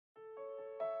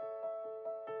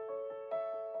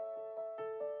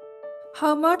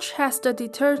How much has the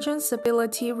detergent's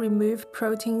ability to remove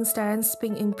protein stains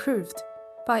been improved?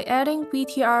 By adding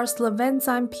BTR's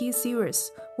Enzyme P series,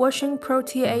 washing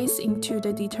protease into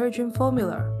the detergent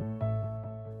formula.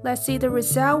 Let's see the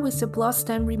result with the blood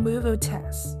stain removal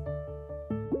test.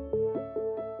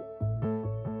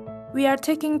 We are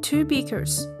taking 2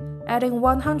 beakers, adding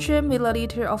 100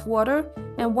 ml of water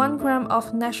and 1 gram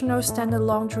of National Standard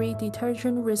Laundry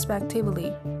detergent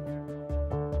respectively.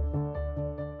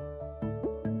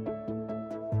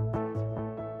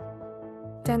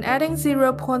 Then adding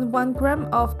 0.1 gram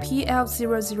of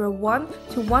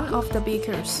PL001 to one of the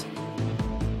beakers.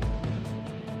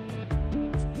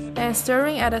 And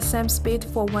stirring at the same speed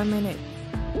for 1 minute.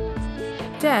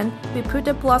 Then, we put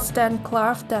the blood stain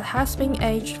cloth that has been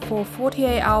aged for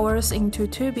 48 hours into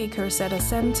 2 beakers at the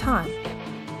same time,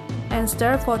 and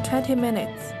stir for 20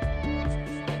 minutes.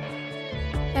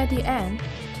 At the end,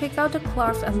 take out the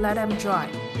cloth and let them dry.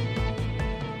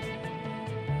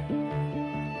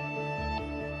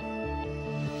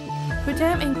 Put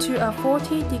them into a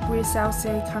 40 degrees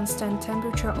Celsius constant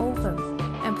temperature oven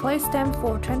and place them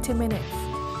for 20 minutes.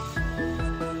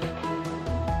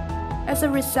 As a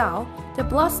result, the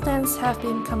blood stains have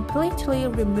been completely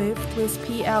removed with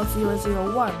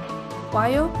PL001,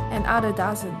 while an other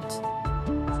doesn't.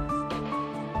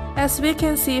 As we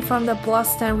can see from the blood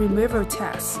stain removal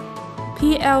test,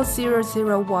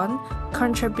 PL001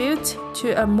 contributes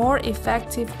to a more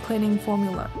effective cleaning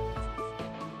formula.